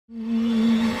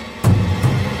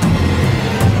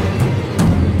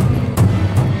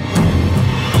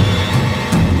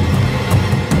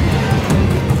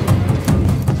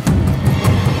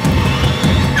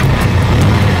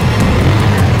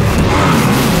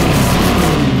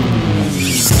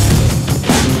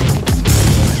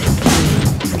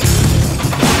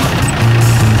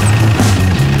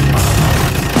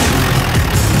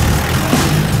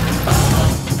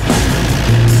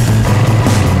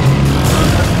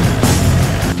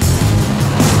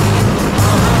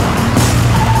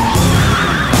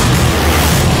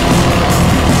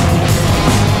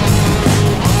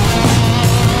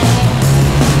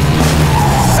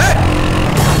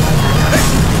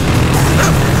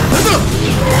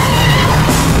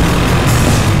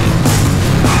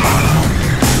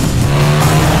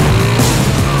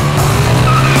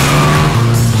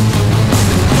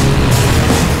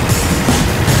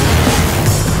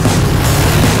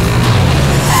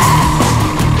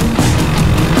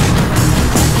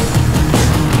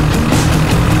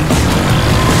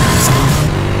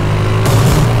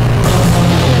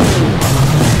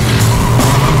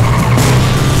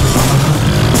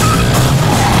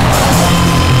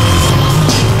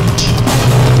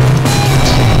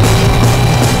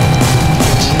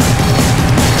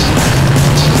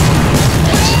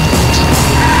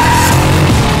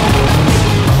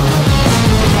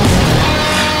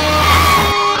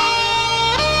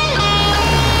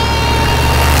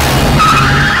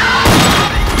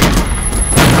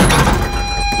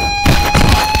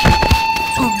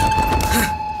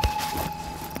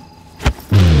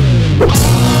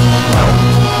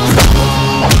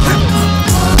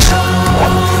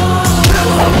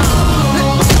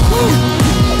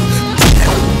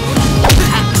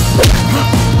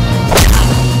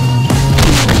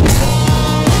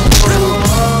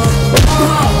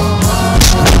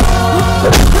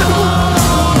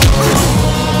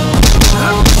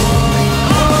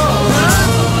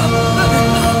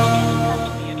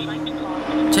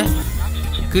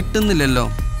കിട്ടുന്നില്ലല്ലോ.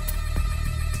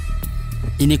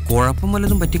 ഇനി കുഴപ്പം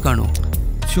വല്ലതും പറ്റിക്കാണോ?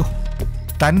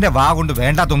 തന്റെ വാ കൊണ്ട്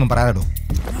വേണ്ടാത്തൊന്നും പറയാതോ.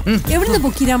 എവിടുന്ന്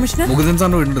പൊക്കി രാമകൃഷ്ണൻ?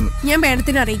 ഞാൻ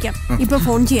മേഡത്തിനെ അറിയിക്കാം. ഇപ്പൊ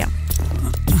ഫോൺ ചെയ്യാം.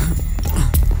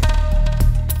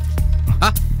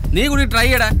 നീ കൂടി ട്രൈ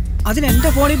ചെയ്യടാ. അതിന് എന്റെ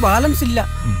ഫോണിൽ ബാലൻസ് ഇല്ല.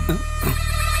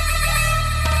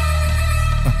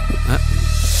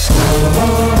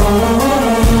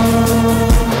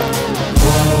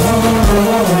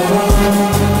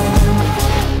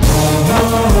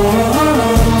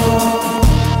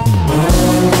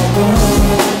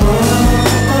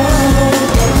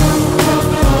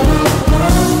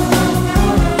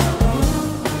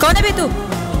 कौन है बे तू?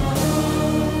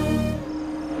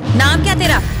 नाम क्या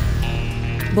तेरा?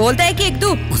 बोलता है कि एक तू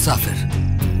मुसाफिर।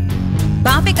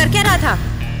 वहां पे कर क्या रहा था?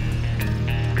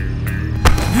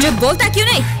 जो बोलता क्यों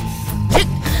नहीं?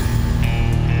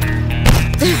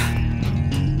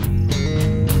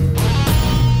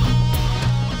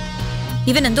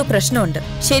 ഇവൻ എന്തോ പ്രശ്നമുണ്ട്.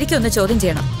 ശരിക്കും ഒന്ന് ചോദ്യം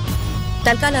ചെയ്യണം.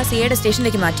 തൽക്കാലം ആ സിയുടെ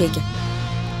സ്റ്റേഷനിലേക്ക് മാറ്റിയേക്കും.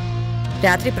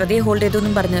 രാത്രി പ്രതിയെ ഹോൾഡ്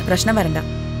ചെയ്തൊന്നും പറഞ്ഞ് പ്രശ്നം വരണ്ട.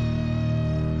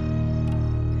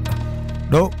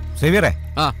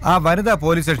 ആ വനിതാ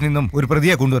പോലീസ് സ്റ്റേഷനിൽ നിന്നും ഒരു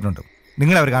പ്രതിയെ കൊണ്ടുവരുന്നുണ്ട്.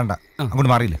 നിങ്ങൾ അവർ കാണണ്ട,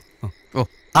 അങ്ങോട്ട് മാറിയില്ല.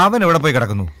 അവൻ എവിടെ പോയി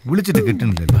കിടക്കുന്നു? വിളിച്ചിട്ട്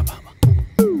കിട്ടുന്നില്ലല്ലോ.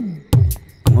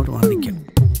 അങ്ങോട്ട് മാറിക്കാം.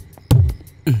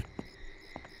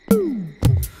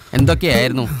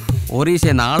 എന്തൊക്കെയായിരുന്നു?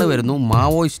 ഒറീസയിൽ നാളെ വരുന്നു,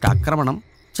 മാവോയിസ്റ്റ് ആക്രമണം.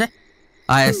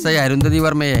 ആ SI അരുന്ധതി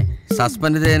വർമ്മയെ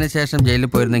സസ്പെൻഡ് ചെയ്തതിനു ശേഷം ജയിലിൽ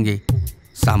പോയിരുന്നെങ്കിൽ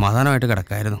സമാധാനമായിട്ട്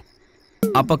കിടക്കായിരുന്നു.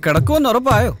 അപ്പൊ കിടക്കുമെന്ന്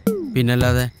ഉറപ്പായോ?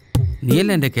 പിന്നല്ലാതെ.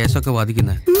 നീയല്ലേ എന്റെ കേസൊക്കെ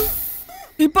വാദിക്കുന്നത്?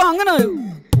 ഇപ്പൊ അങ്ങനെ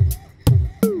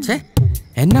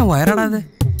എന്നാ വയറാടാത്?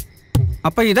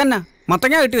 അപ്പൊ ഇതെന്നാ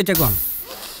മത്തങ്ങ കെട്ടി വെച്ചേക്കുവാണ്.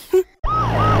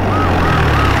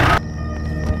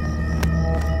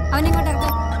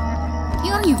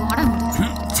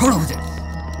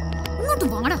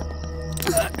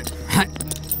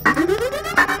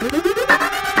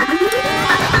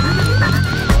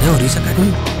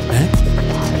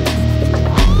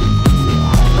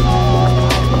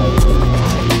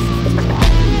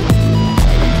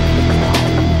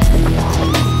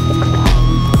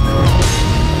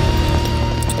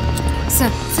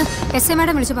 SI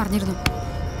മാഡം വിളിച്ച് പറഞ്ഞിരുന്നു.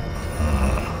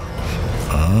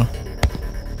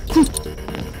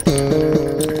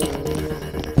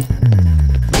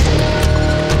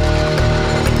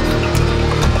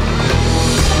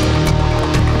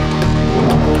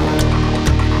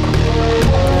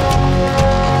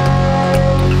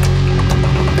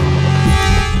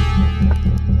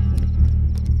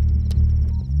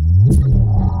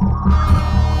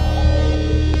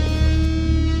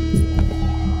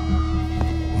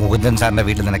 മുകുന്ദൻ സാറിന്റെ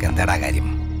വീട്ടിൽ നിനക്ക് എന്താടാ കാര്യം?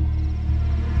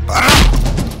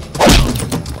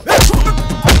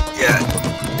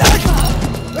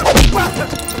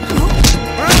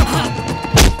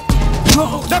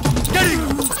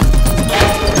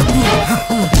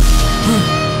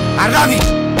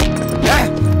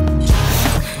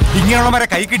 ഇങ്ങനെയുള്ളവരെ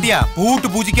കൈ കിട്ടിയാ പൂട്ട്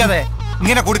പൂജിക്കാതെ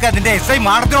ഇങ്ങനെ കൊടുക്കാൻ നിന്റെ SI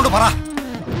മാഡത്തിനോട് പറ.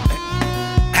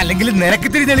 അല്ലെങ്കിൽ നിനക്ക്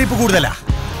തിരിഞ്ഞെളിയിപ്പ് കൂടുതലാ.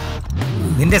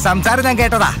 നിന്റെ സംസാരം ഞാൻ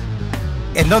കേട്ടതാ.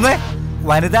 എന്തോന്ന്?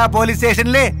 വനിതാ പോലീസ്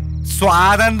സ്റ്റേഷനിലെ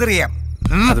സ്വാതന്ത്ര്യം.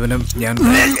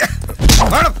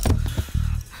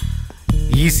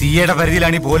 ഈ സിയുടെ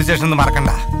പരിധിയിലാണ് ഈ പോലീസ് സ്റ്റേഷൻ എന്ന് മറക്കണ്ട.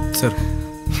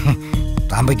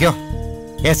 താമ്പയ്ക്കോ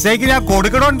SIക്ക് ഞാൻ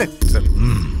കൊടുക്കണുണ്ട്.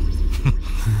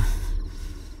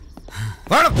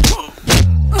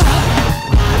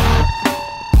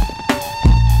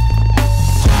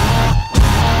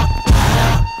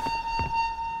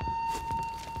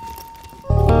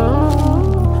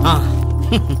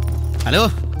 ഹലോ.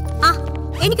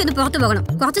 എനിക്കൊന്ന് പുറത്തു പോകണം.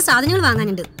 കുറച്ച് സാധനങ്ങൾ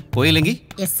വാങ്ങാനുണ്ട്. പോയില്ലെങ്കിൽ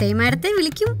SI മാഡത്തെ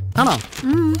വിളിക്കും. ആണോ?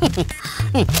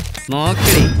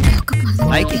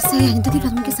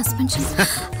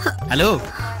 ഹലോ.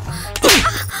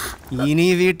 ഇനി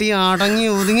വീട്ടിൽ അടങ്ങി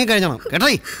ഒതുങ്ങി കഴിഞ്ഞണം കേട്ടോ.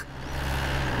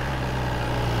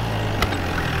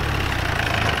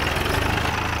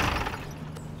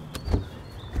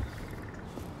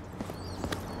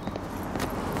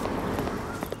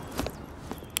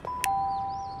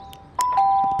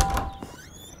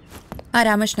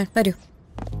 രാമകൃഷ്ണൻ വരൂ.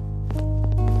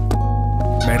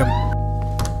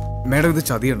 മേഡം ഇത്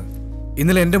ചതിയാണ്.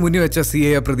 ഇന്നലെ എന്റെ മുന്നിൽ വെച്ച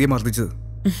CA പ്രതിയെ മർദ്ദിച്ചത്.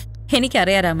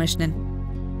 എനിക്കറിയാം രാമകൃഷ്ണൻ.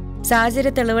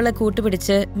 സാഹചര്യ തെളിവുകളെ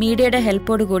കൂട്ടുപിടിച്ച് മീഡിയയുടെ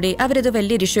ഹെൽപ്പോട് കൂടി അവരിത്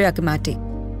വലിയൊരു ഇഷ്യൂ ആക്കി മാറ്റി.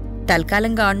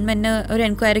 തൽക്കാലം ഗവൺമെന്റിന് ഒരു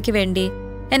എൻക്വയറിക്ക് വേണ്ടി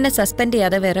എന്നെ സസ്പെൻഡ്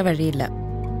ചെയ്യാതെ വേറെ വഴിയില്ല.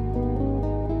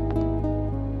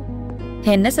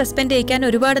 എന്നെ സസ്പെൻഡ് ചെയ്യിക്കാൻ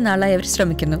ഒരുപാട് നാളായി അവർ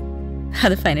ശ്രമിക്കുന്നു.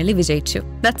 അത് ഫൈനലി വിജയിച്ചു.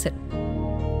 That's it.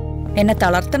 എന്നെ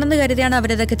തളർത്തണമെന്ന് കരുതിയാണ്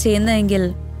അവരിതൊക്കെ ചെയ്യുന്നതെങ്കിൽ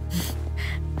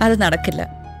അത് നടക്കില്ല.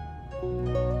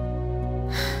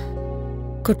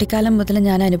 കുട്ടിക്കാലം മുതൽ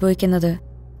ഞാൻ അനുഭവിക്കുന്നത്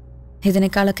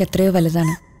ഇതിനേക്കാളൊക്കെ എത്രയോ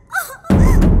വലുതാണ്.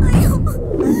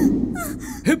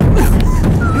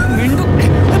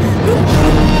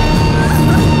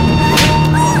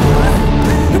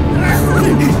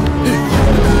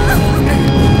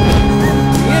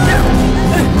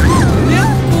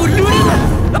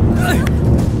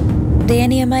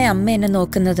 ദയനീയമായ അമ്മ എന്നെ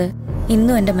നോക്കുന്നത്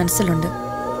ഇന്നും എൻ്റെ മനസ്സിലുണ്ട്.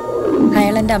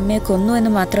 അയാൾ എൻ്റെ അമ്മയെ കൊന്നു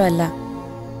എന്ന് മാത്രമല്ല,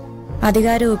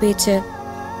 അധികാരം ഉപയോഗിച്ച്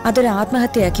അതൊരു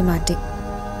ആത്മഹത്യയാക്കി മാറ്റി.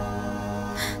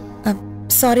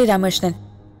 സോറി രാമകൃഷ്ണൻ,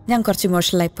 ഞാൻ കുറച്ച്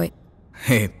ഇമോഷണലായി പോയി.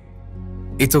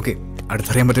 It's okay.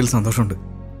 അടുത്തറിയാൻ പറ്റിയ സന്തോഷമുണ്ട്.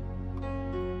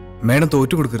 മേഡം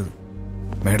തോറ്റു കൊടുക്കരുത്.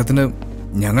 മേഡത്തിന്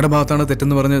ഞങ്ങളുടെ ഭാഗത്താണ്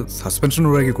തെറ്റെന്ന് പറഞ്ഞ് സസ്പെൻഷൻ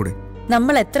ഒഴിവാക്കിക്കൂടെ?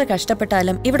 നമ്മൾ എത്ര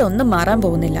കഷ്ടപ്പെട്ടാലും ഇവിടെ ഒന്നും മാറാൻ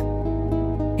പോകുന്നില്ല.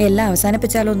 എല്ലാം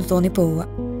അവസാനിപ്പിച്ചാലോ എന്ന് തോന്നിപ്പോവുക.